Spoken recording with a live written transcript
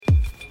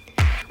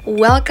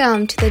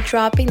Welcome to the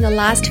Dropping the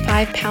Last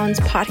 5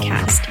 Pounds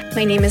podcast.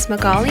 My name is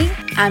Magali,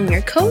 I'm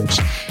your coach,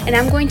 and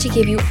I'm going to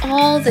give you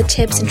all the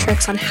tips and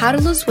tricks on how to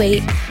lose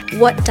weight,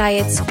 what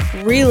diets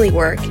really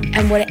work,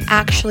 and what it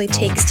actually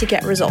takes to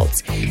get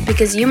results.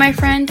 Because you, my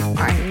friend,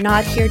 are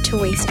not here to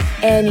waste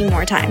any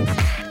more time.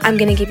 I'm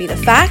going to give you the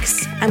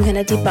facts, I'm going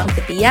to debunk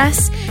the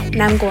BS,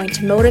 and I'm going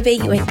to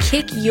motivate you and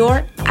kick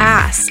your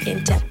ass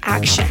into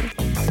action.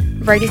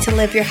 Ready to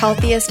live your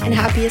healthiest and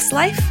happiest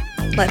life?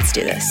 Let's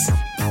do this.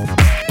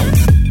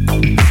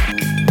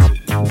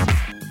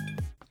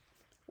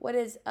 What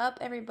is up,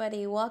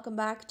 everybody? Welcome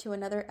back to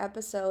another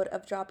episode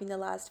of Dropping the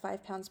Last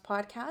 5 Pounds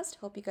podcast.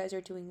 Hope you guys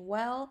are doing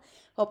well.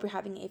 Hope you're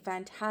having a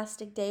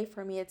fantastic day.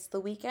 For me, it's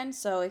the weekend,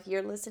 so if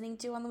you're listening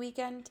to on the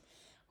weekend,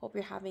 hope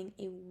you're having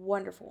a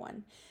wonderful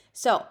one.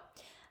 So,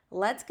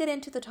 let's get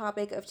into the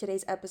topic of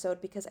today's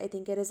episode because I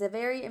think it is a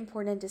very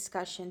important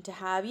discussion to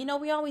have. You know,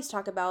 we always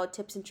talk about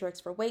tips and tricks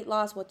for weight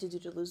loss, what to do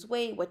to lose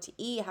weight, what to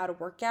eat, how to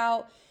work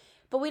out.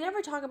 But we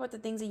never talk about the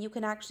things that you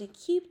can actually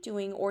keep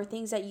doing or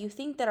things that you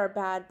think that are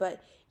bad,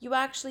 but you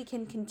actually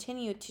can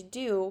continue to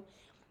do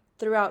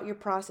throughout your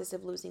process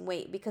of losing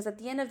weight. Because at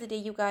the end of the day,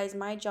 you guys,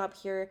 my job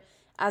here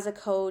as a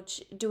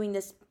coach doing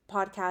this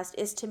podcast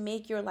is to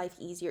make your life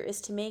easier, is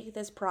to make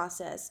this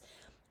process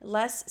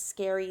less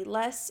scary,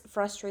 less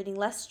frustrating,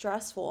 less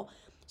stressful,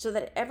 so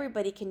that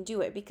everybody can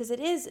do it. Because it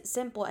is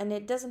simple and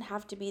it doesn't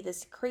have to be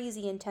this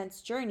crazy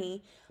intense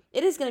journey.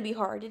 It is going to be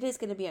hard. It is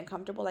going to be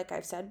uncomfortable, like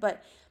I've said,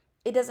 but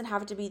it doesn't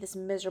have to be this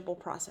miserable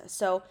process.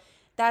 So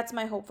that's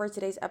my hope for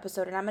today's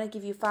episode. And I'm going to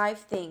give you 5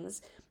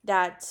 things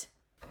that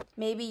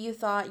maybe you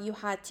thought you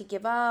had to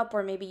give up,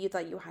 or maybe you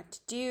thought you had to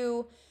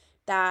do,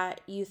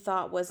 that you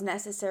thought was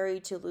necessary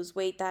to lose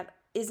weight that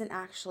isn't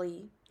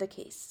actually the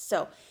case.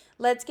 So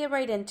let's get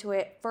right into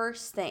it.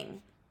 First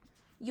thing,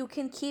 you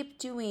can keep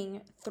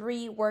doing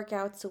 3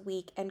 workouts a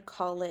week and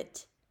call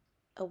it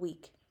a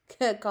week.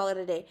 Call it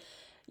a day.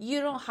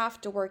 You don't have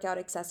to work out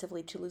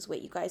excessively to lose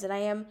weight, you guys. And I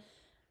am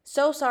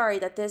so sorry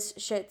that this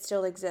shit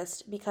still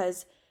exists,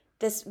 because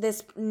this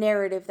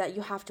narrative that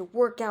you have to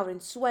work out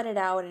and sweat it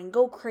out and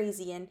go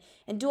crazy and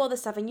do all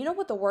this stuff. And you know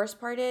what the worst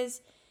part is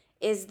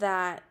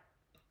that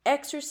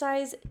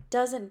exercise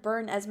doesn't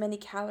burn as many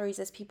calories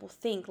as people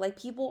think.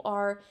 Like, people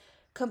are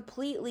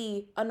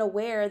completely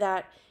unaware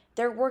that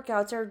their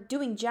workouts are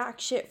doing jack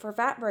shit for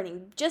fat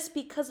burning just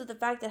because of the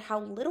fact that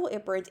how little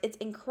it burns. It's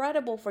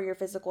incredible for your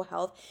physical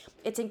health.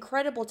 It's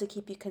incredible to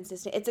keep you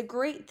consistent. It's a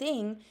great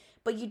thing,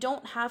 but you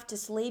don't have to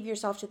slave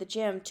yourself to the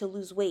gym to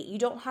lose weight. You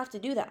don't have to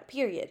do that,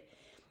 period.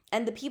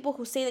 And the people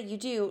who say that you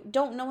do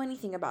don't know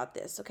anything about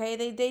this, okay?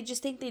 They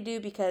just think they do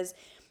because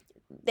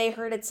they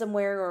heard it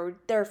somewhere or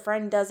their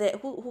friend does it.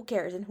 Who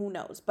cares and who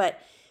knows? But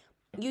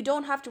you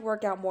don't have to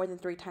work out more than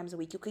 3 times a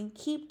week. You can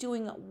keep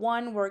doing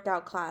 1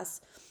 workout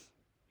class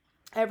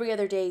every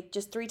other day,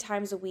 just 3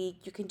 times a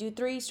week. You can do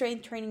 3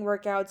 strength training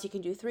workouts. You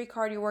can do 3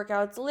 cardio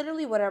workouts,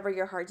 literally whatever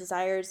your heart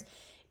desires.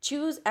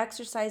 Choose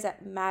exercise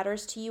that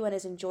matters to you and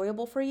is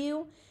enjoyable for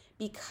you,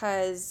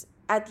 because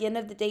at the end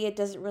of the day, it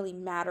doesn't really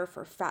matter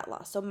for fat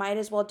loss. So might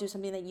as well do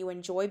something that you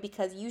enjoy,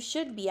 because you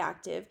should be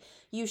active.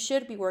 You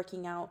should be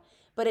working out,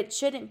 but it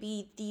shouldn't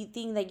be the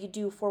thing that you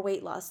do for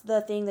weight loss,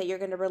 the thing that you're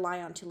going to rely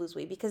on to lose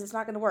weight, because it's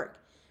not going to work.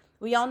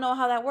 We all know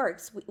how that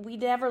works. We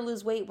never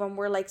lose weight when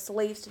we're like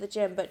slaves to the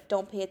gym, but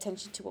don't pay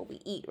attention to what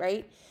we eat,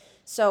 right?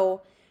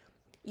 So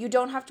you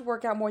don't have to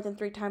work out more than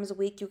 3 times a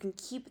week. You can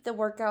keep the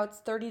workouts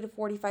 30 to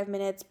 45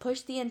 minutes.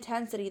 Push the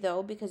intensity,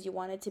 though, because you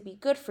want it to be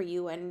good for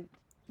you and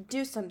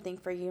do something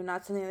for you,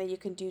 not something that you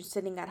can do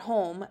sitting at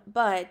home.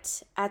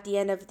 But at the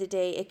end of the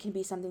day, it can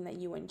be something that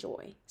you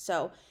enjoy.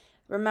 So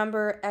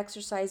remember,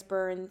 exercise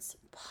burns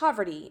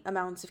poverty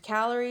amounts of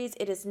calories.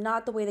 It is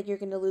not the way that you're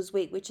going to lose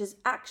weight, which is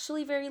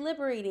actually very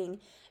liberating,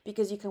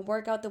 because you can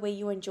work out the way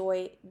you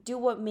enjoy, do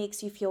what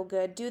makes you feel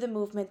good, do the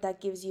movement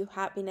that gives you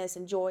happiness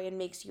and joy and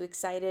makes you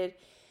excited,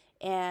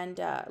 and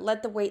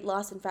let the weight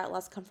loss and fat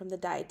loss come from the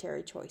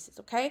dietary choices,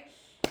 okay?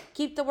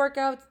 Keep the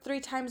workouts 3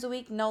 times a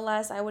week, no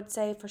less, I would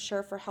say, for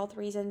sure, for health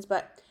reasons,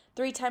 but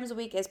 3 times a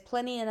week is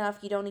plenty enough.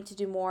 You don't need to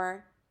do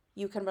more.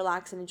 You can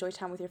relax and enjoy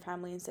time with your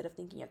family instead of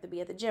thinking you have to be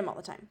at the gym all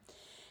the time.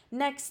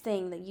 Next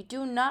thing that you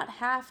do not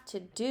have to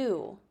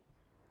do,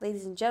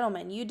 ladies and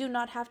gentlemen, you do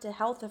not have to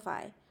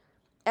healthify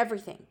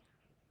everything.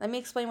 Let me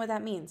explain what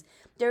that means.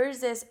 There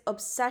is this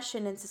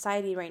obsession in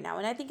society right now,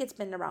 and I think it's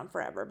been around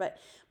forever, but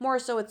more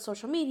so with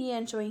social media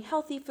and showing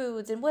healthy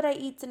foods and what I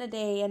eat in a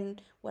day,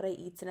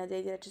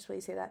 did I just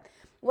really say that?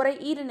 What I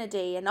eat in a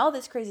day and all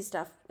this crazy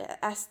stuff,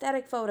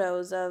 aesthetic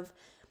photos of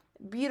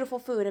beautiful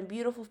food and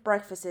beautiful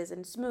breakfasts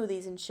and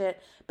smoothies and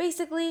shit.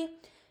 Basically,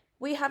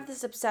 we have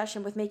this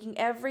obsession with making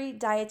every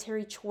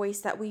dietary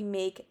choice that we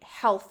make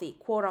healthy,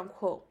 quote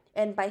unquote.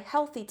 And by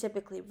healthy,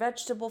 typically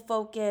vegetable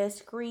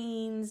focused,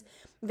 greens,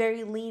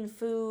 very lean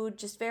food,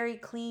 just very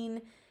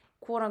clean,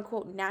 quote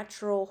unquote,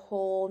 natural,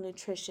 whole,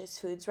 nutritious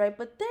foods, right?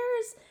 But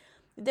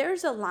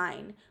there's a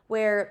line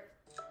where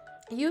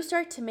you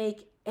start to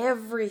make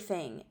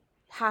everything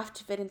have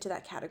to fit into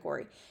that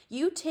category.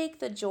 You take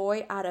the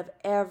joy out of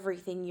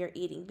everything you're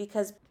eating,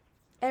 because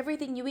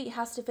Everything you eat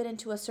has to fit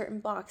into a certain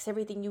box.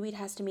 Everything you eat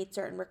has to meet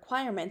certain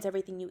requirements.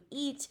 Everything you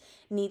eat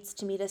needs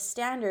to meet a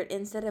standard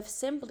instead of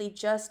simply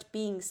just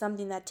being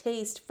something that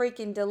tastes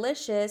freaking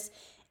delicious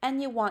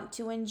and you want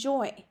to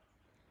enjoy.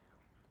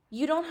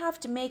 You don't have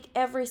to make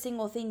every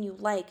single thing you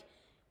like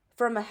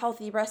from a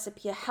healthy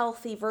recipe, a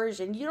healthy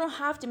version. You don't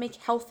have to make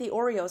healthy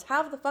Oreos.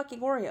 Have the fucking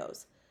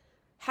Oreos.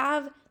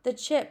 Have the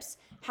chips.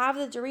 Have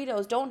the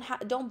Doritos.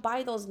 Don't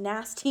buy those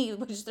nasty,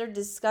 which they're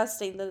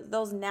disgusting.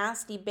 Those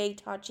nasty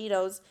baked hot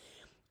Cheetos.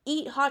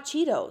 Eat hot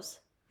Cheetos.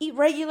 Eat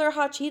regular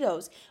hot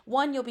Cheetos.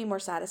 One, you'll be more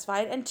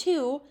satisfied, and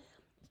two,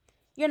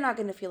 you're not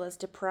going to feel as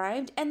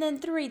deprived. And then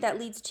three, that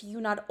leads to you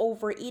not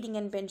overeating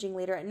and binging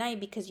later at night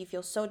because you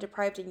feel so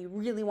deprived and you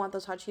really want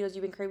those hot Cheetos.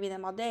 You've been craving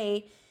them all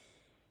day.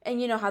 And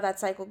you know how that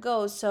cycle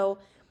goes. So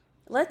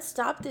let's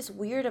stop this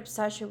weird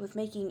obsession with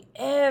making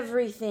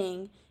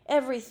everything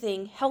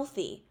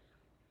healthy.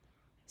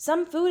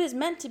 Some food is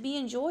meant to be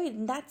enjoyed,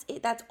 and that's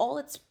it. That's all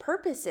its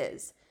purpose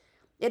is.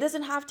 It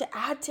doesn't have to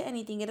add to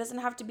anything. It doesn't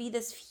have to be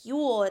this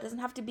fuel. It doesn't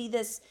have to be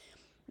this,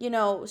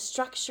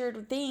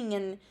 structured thing.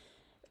 And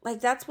like,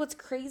 that's what's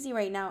crazy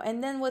right now.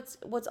 And then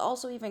what's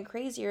also even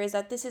crazier is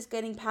that this is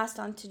getting passed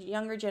on to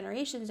younger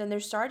generations, and they're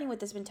starting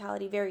with this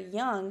mentality very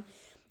young,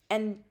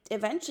 and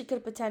eventually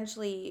could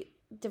potentially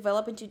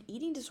develop into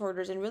eating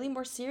disorders and really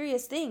more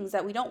serious things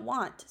that we don't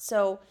want.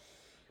 So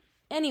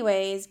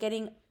anyways,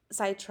 getting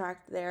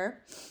sidetracked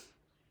there,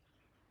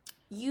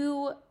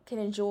 you can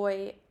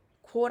enjoy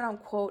quote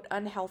unquote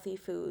unhealthy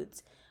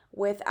foods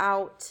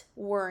without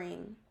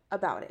worrying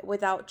about it,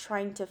 without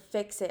trying to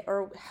fix it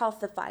or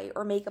healthify it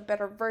or make a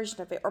better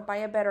version of it or buy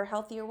a better,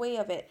 healthier way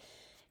of it.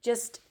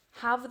 Just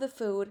have the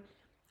food.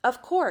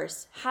 Of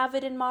course, have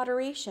it in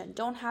moderation.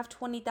 Don't have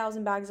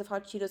 20,000 bags of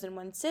hot Cheetos in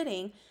one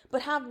sitting,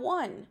 but have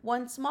one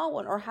small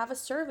one, or have a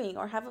serving,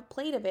 or have a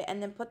plate of it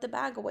and then put the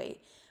bag away.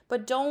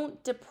 But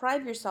don't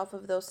deprive yourself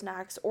of those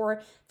snacks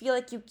or feel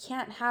like you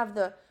can't have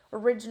the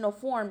original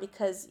form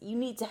because you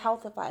need to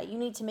healthify it. You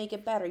need to make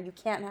it better. You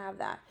can't have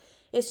that.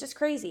 It's just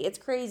crazy. It's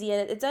crazy.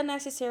 It's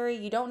unnecessary.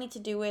 You don't need to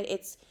do it.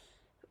 It's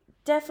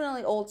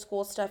definitely old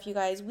school stuff, you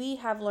guys. We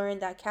have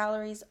learned that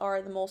calories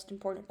are the most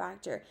important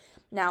factor.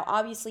 Now,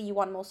 obviously, you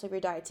want most of your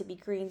diet to be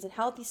greens and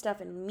healthy stuff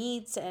and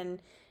meats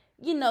and,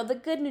 the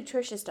good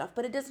nutritious stuff,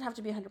 but it doesn't have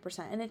to be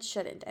 100%, and it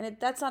shouldn't. And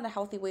that's not a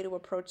healthy way to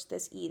approach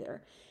this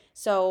either.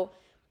 So,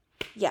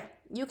 yeah,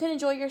 you can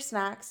enjoy your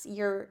snacks,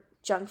 your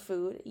junk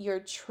food, your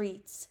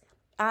treats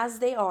as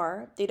they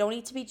are. They don't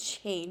need to be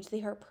changed.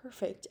 They are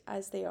perfect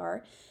as they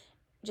are.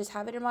 Just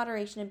have it in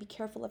moderation and be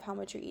careful of how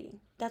much you're eating.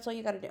 That's all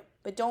you got to do.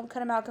 But don't cut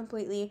them out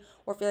completely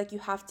or feel like you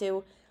have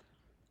to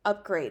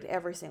upgrade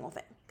every single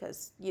thing,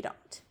 because you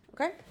don't.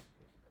 Okay?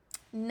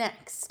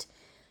 Next,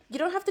 you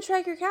don't have to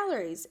track your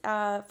calories.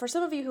 For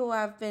some of you who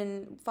have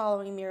been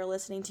following me or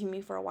listening to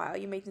me for a while,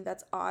 you may think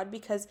that's odd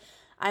because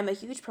I'm a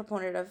huge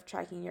proponent of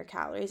tracking your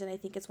calories, and I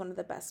think it's one of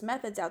the best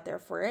methods out there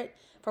for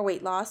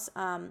weight loss.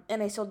 And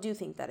I still do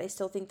think that. I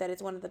still think that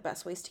it's one of the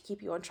best ways to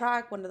keep you on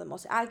track, one of the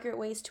most accurate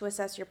ways to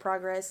assess your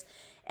progress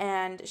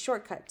and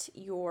shortcut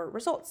your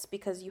results,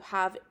 because you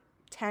have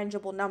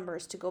tangible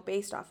numbers to go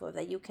based off of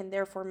that you can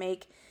therefore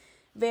make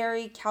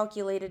very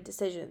calculated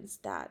decisions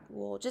that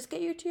will just get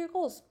you to your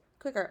goals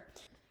quicker.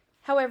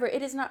 However,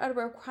 it is not a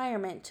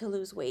requirement to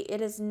lose weight. It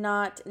is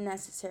not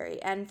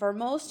necessary. And for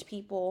most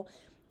people,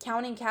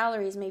 counting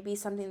calories may be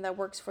something that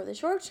works for the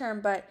short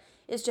term, but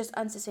is just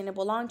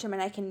unsustainable long term.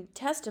 And I can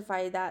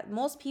testify that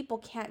most people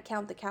can't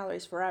count the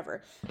calories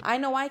forever. I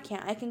know I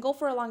can't. I can go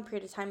for a long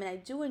period of time, and I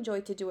do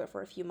enjoy to do it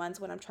for a few months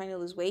when I'm trying to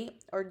lose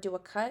weight or do a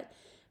cut,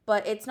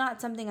 but it's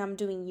not something I'm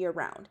doing year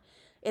round.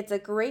 It's a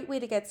great way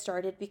to get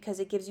started because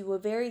it gives you a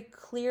very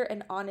clear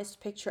and honest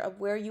picture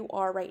of where you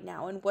are right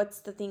now and what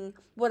are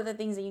the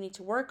things that you need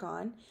to work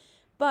on.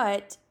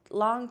 But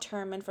long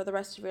term and for the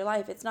rest of your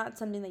life, it's not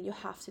something that you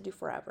have to do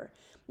forever.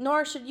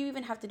 Nor should you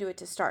even have to do it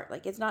to start.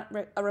 Like, it's not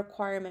a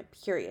requirement,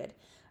 period.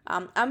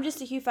 I'm just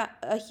a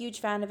huge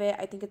fan of it.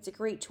 I think it's a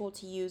great tool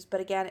to use,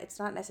 but again, it's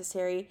not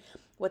necessary.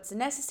 What's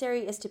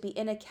necessary is to be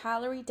in a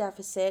calorie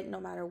deficit, no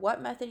matter what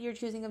method you're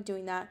choosing of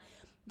doing that.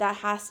 That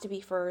has to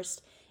be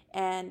first.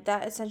 And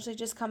that essentially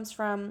just comes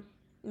from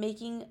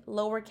making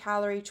lower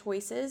calorie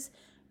choices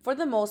for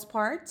the most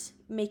part,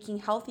 making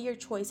healthier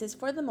choices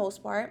for the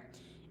most part,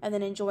 and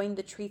then enjoying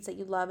the treats that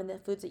you love and the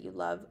foods that you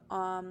love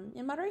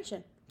in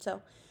moderation.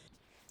 So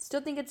still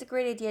think it's a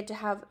great idea to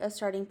have a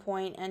starting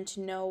point and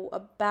to know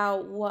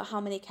about how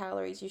many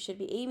calories you should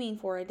be aiming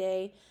for a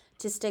day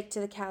to stick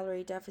to the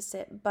calorie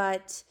deficit.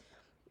 But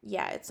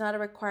yeah, it's not a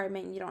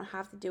requirement. You don't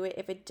have to do it.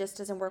 If it just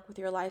doesn't work with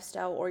your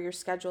lifestyle or your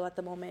schedule at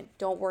the moment,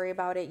 don't worry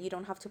about it. You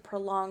don't have to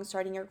prolong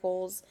starting your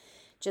goals.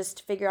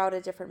 Just figure out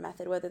a different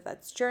method, whether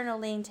that's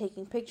journaling,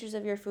 taking pictures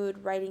of your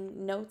food,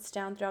 writing notes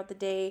down throughout the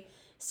day,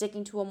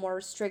 sticking to a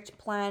more strict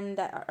plan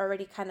that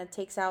already kind of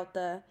takes out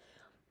the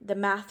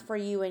math for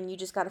you and you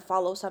just got to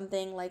follow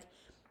something. Like,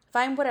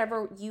 Find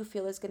whatever you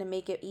feel is going to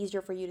make it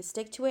easier for you to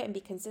stick to it and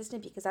be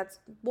consistent, because that's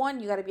one,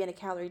 you got to be in a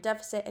calorie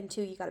deficit, and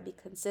two, you got to be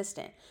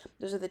consistent.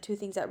 Those are the two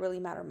things that really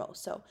matter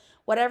most. So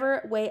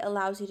whatever way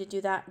allows you to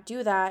do that,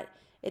 do that.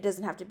 It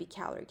doesn't have to be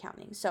calorie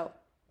counting. So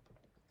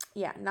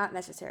yeah, not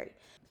necessary.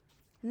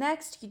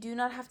 Next, you do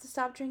not have to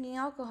stop drinking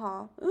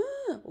alcohol.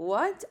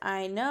 What?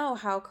 I know,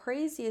 how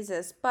crazy is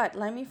this? But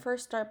let me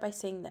first start by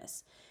saying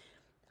this.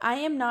 I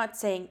am not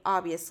saying,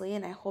 obviously,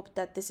 and I hope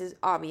that this is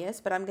obvious,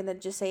 but I'm going to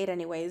just say it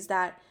anyways,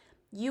 that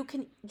you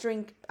can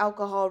drink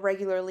alcohol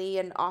regularly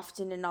and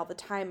often and all the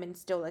time and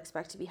still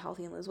expect to be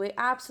healthy and lose weight.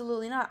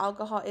 Absolutely not.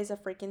 Alcohol is a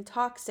freaking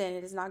toxin.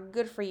 It is not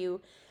good for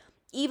you.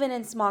 Even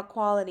in small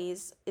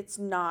quantities, it's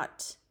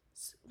not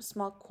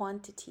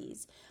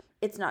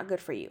good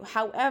for you.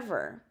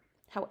 However,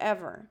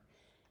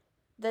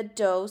 the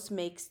dose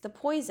makes the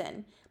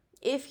poison.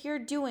 If you're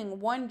doing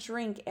one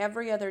drink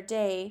every other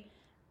day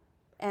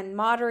and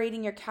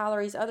moderating your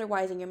calories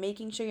otherwise, and you're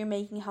making sure you're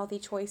making healthy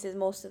choices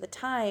most of the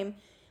time,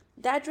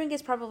 that drink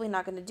is probably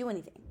not going to do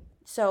anything.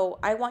 So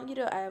I want you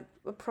to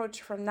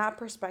approach from that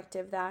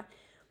perspective, that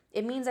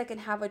it means I can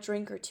have a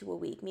drink or two a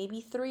week, maybe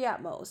 3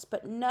 at most,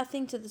 but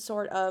nothing to the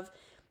sort of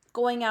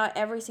going out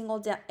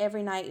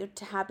every night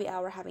to happy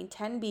hour, having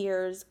 10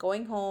 beers,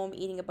 going home,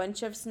 eating a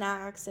bunch of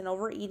snacks and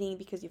overeating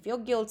because you feel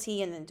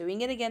guilty, and then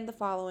doing it again the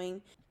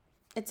following.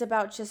 It's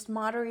about just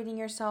moderating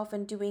yourself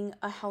and doing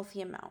a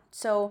healthy amount.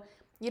 So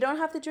you don't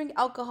have to drink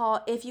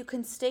alcohol. If you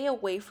can stay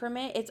away from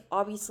it, it's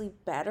obviously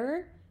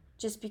better,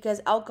 just because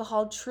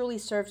alcohol truly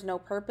serves no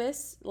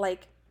purpose,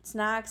 like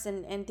snacks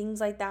and things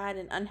like that,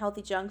 and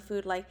unhealthy junk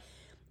food. Like,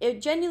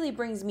 it genuinely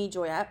brings me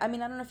joy. I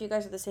mean, I don't know if you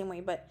guys are the same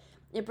way, but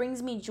it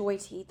brings me joy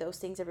to eat those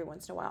things every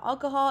once in a while.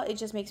 Alcohol, it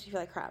just makes me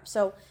feel like crap.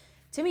 So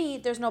to me,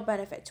 there's no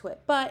benefit to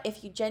it. But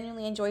if you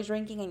genuinely enjoy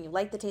drinking and you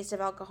like the taste of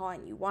alcohol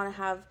and you want to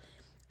have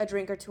a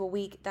drink or two a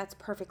week, that's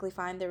perfectly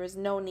fine. There is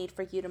no need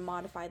for you to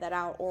modify that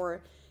out,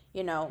 or,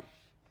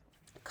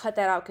 cut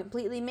that out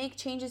completely. Make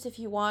changes if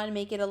you want,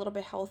 make it a little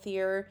bit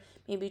healthier,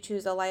 maybe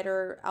choose a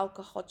lighter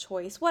alcohol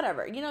choice,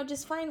 whatever.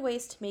 Just find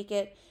ways to make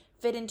it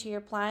fit into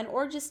your plan,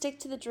 or just stick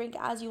to the drink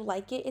as you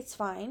like it. It's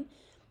fine.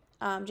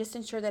 Just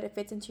ensure that it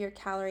fits into your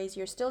calories.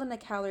 You're still in a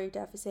calorie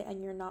deficit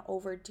and you're not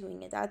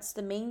overdoing it. That's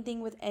the main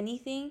thing with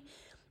anything,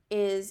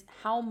 is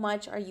how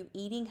much are you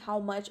eating, how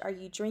much are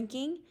you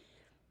drinking,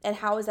 and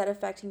how is that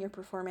affecting your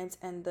performance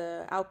and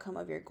the outcome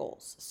of your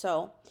goals.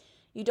 So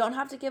you don't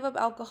have to give up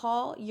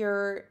alcohol.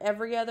 Your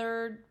every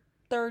other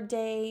third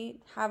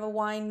day, have a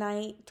wine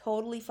night,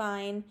 totally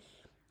fine.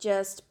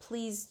 Just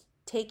please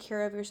take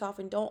care of yourself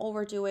and don't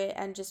overdo it,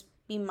 and just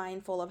be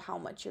mindful of how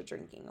much you're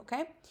drinking,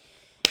 okay?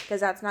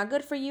 Because that's not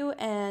good for you,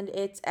 and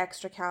it's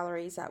extra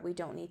calories that we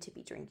don't need to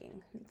be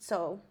drinking.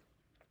 So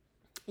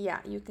yeah,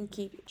 you can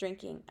keep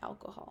drinking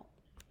alcohol.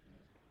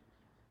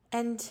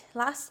 And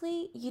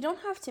lastly, you don't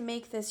have to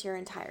make this your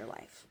entire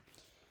life.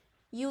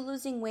 You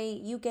losing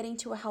weight, you getting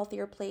to a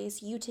healthier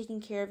place, you taking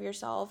care of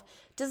yourself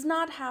does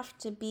not have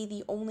to be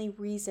the only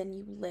reason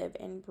you live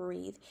and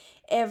breathe.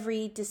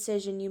 Every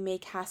decision you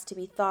make has to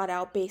be thought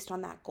out based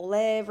on that goal.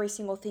 Every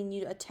single thing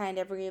you attend,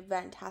 every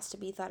event has to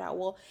be thought out.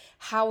 Well,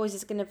 how is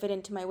this going to fit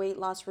into my weight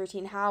loss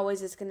routine? How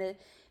is this going to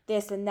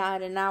this and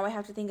that? And now I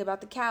have to think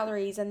about the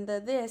calories and the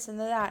this and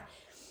the that.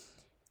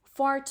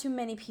 Far too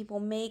many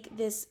people make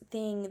this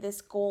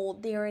goal,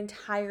 their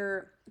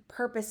entire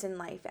purpose in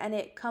life, and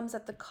it comes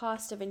at the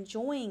cost of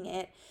enjoying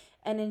it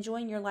and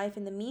enjoying your life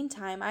in the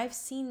meantime.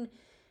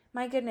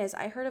 My goodness,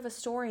 I heard of a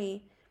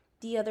story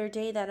the other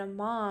day that a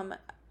mom,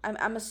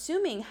 I'm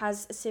assuming,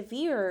 has a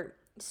severe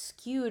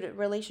skewed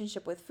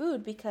relationship with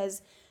food,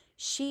 because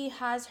she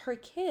has her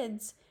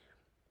kids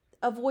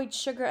avoid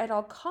sugar at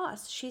all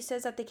costs. She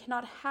says that they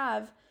cannot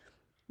have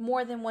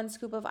more than 1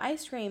 scoop of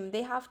ice cream.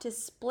 They have to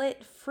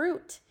split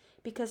fruit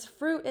because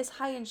fruit is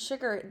high in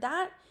sugar.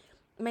 That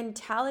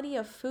mentality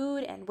of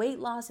food and weight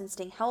loss and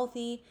staying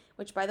healthy,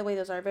 which, by the way,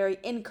 those are very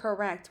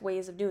incorrect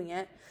ways of doing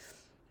it,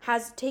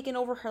 has taken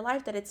over her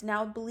life, that it's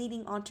now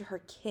bleeding onto her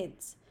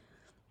kids.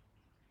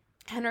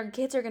 And her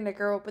kids are going to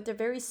grow up with a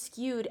very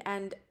skewed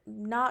and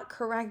not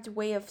correct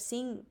way of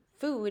seeing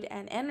food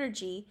and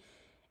energy.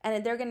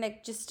 And they're going to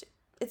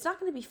it's not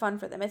going to be fun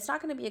for them. It's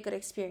not going to be a good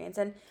experience.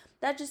 And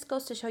that just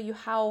goes to show you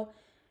how,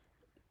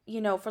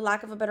 for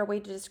lack of a better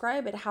way to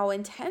describe it, how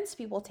intense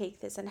people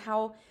take this, and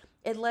how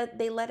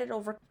they let it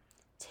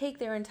overtake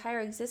their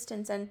entire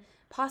existence, and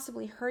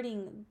possibly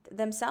hurting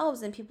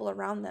themselves and people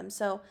around them.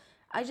 So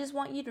I just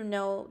want you to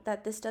know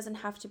that this doesn't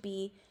have to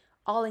be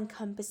all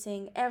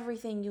encompassing.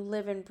 Everything you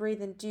live and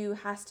breathe and do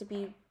has to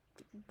be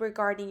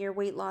regarding your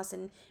weight loss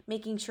and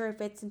making sure it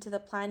fits into the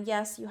plan.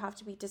 Yes, you have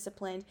to be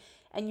disciplined,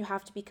 and you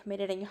have to be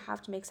committed, and you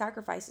have to make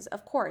sacrifices,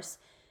 of course,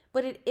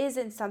 but it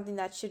isn't something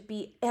that should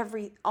be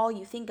all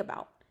you think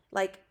about,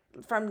 like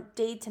from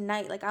day to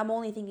night. Like, I'm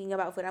only thinking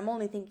about food, I'm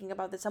only thinking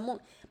about this,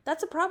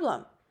 that's a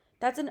problem.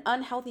 That's an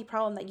unhealthy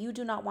problem that you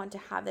do not want to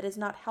have. That is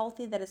not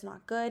healthy. That is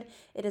not good.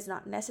 It is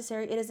not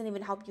necessary. It doesn't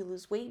even help you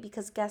lose weight,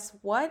 because guess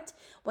what?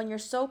 When you're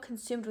so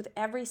consumed with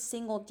every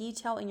single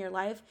detail in your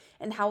life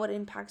and how it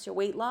impacts your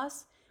weight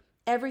loss,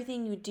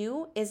 everything you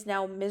do is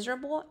now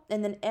miserable.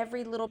 And then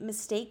every little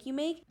mistake you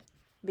make,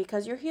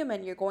 because you're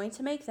human, you're going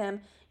to make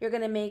them, you're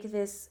going to make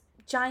this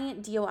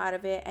giant deal out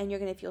of it, and you're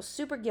going to feel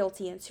super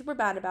guilty and super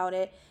bad about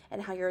it,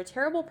 and how you're a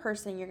terrible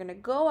person. You're going to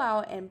go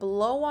out and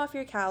blow off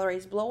your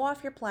calories, blow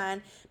off your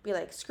plan, be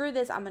like, screw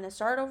this, I'm going to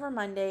start over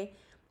Monday,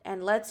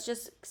 and let's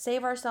just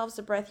save ourselves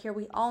a breath here.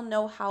 We all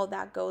know how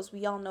that goes.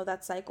 We all know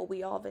that cycle.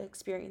 We all have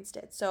experienced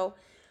it. So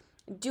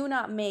do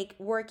not make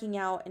working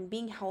out and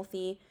being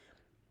healthy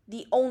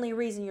the only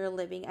reason you're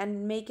living,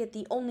 and make it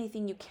the only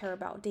thing you care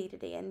about day to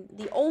day and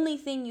the only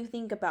thing you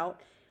think about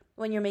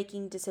when you're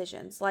making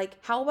decisions. Like,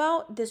 how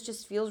about this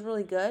just feels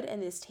really good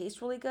and this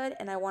tastes really good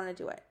and I want to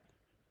do it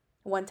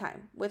one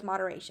time with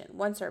moderation,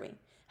 one serving.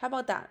 How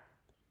about that?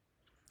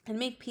 And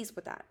make peace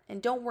with that.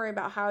 And don't worry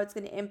about how it's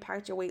going to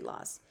impact your weight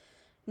loss.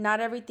 Not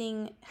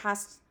everything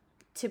has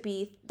to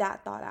be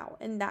that thought out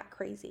and that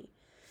crazy.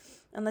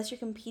 Unless you're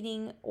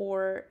competing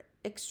or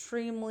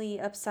extremely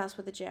obsessed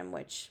with the gym,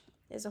 which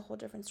is a whole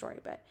different story,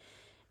 but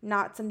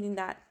not something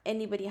that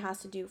anybody has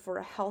to do for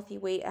a healthy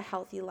weight, a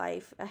healthy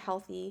life, a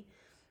healthy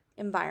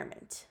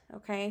environment.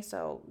 Okay,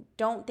 so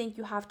don't think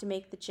you have to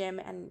make the gym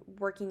and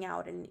working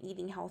out and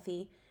eating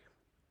healthy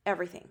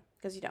everything,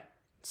 because you don't.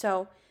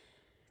 So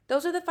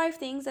those are the 5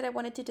 things that I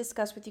wanted to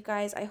discuss with you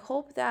guys. I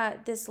hope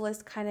that this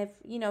list kind of,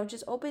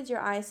 just opens your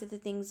eyes to the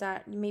things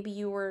that maybe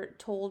you were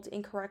told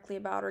incorrectly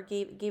about, or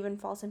given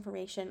false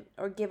information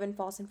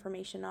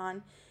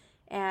on.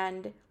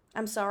 And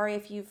I'm sorry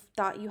if you've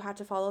thought you had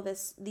to follow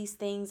these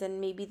things,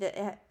 and maybe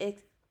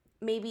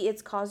maybe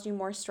it's caused you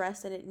more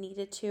stress than it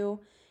needed to.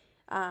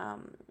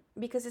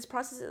 Because this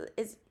process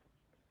is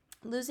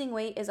losing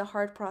weight is a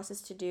hard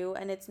process to do,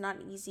 and it's not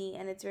easy,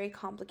 and it's very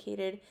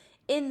complicated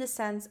in the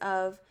sense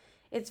of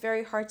it's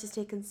very hard to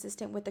stay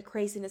consistent with the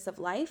craziness of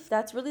life.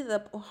 That's really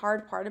the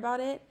hard part about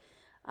it.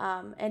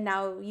 And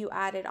now you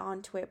added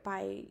onto it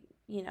by,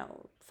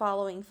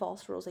 following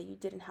false rules that you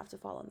didn't have to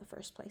follow in the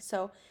first place.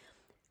 So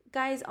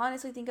guys,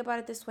 honestly, think about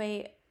it this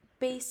way.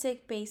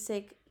 Basic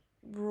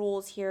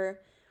rules here.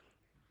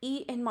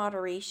 Eat in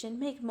moderation.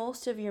 Make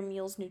most of your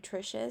meals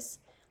nutritious.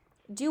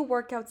 Do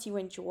workouts you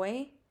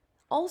enjoy.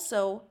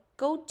 Also,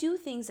 go do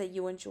things that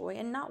you enjoy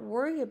and not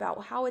worry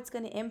about how it's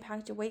going to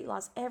impact your weight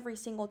loss every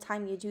single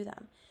time you do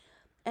them.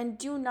 And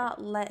do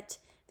not let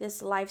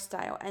this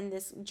lifestyle and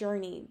this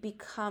journey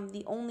become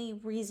the only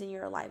reason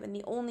you're alive and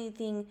the only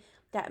thing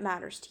that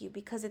matters to you,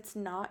 because it's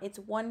not. It's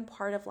one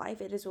part of life.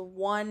 It is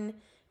one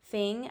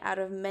thing out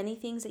of many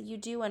things that you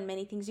do and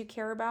many things you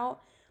care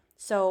about.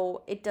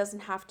 So it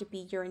doesn't have to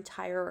be your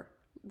entire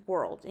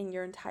world in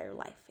your entire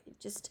life.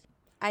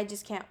 I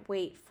just can't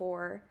wait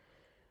for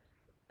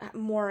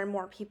more and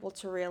more people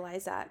to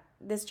realize that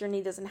this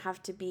journey doesn't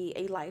have to be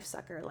a life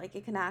sucker. Like,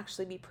 it can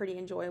actually be pretty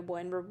enjoyable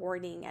and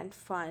rewarding and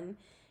fun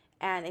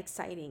and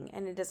exciting.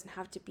 And it doesn't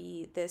have to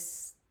be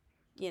this,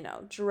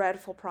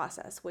 dreadful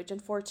process, which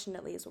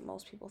unfortunately is what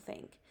most people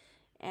think.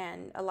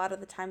 And a lot of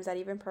the times that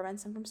even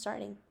prevents them from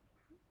starting,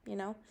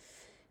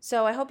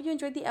 So I hope you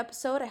enjoyed the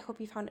episode. I hope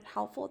you found it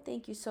helpful.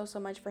 Thank you so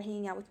much for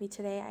hanging out with me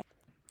today. I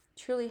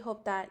truly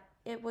hope that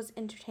it was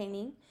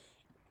entertaining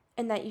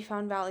and that you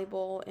found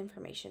valuable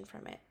information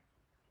from it.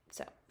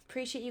 So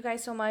appreciate you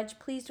guys so much.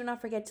 Please do not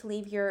forget to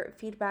leave your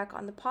feedback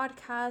on the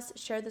podcast.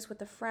 Share this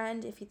with a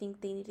friend if you think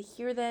they need to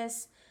hear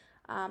this.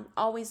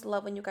 Always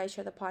love when you guys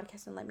share the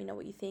podcast and let me know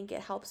what you think.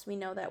 It helps me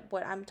know that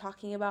what I'm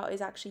talking about is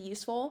actually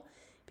useful,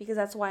 because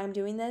that's why I'm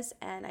doing this.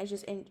 And I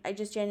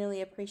just genuinely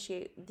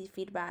appreciate the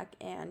feedback.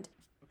 And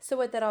so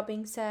with that all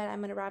being said, I'm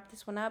going to wrap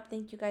this one up.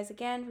 Thank you guys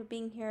again for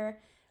being here.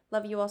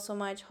 Love you all so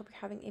much. Hope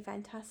you're having a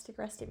fantastic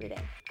rest of your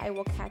day. I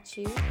will catch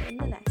you in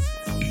the next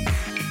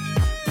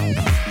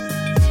one.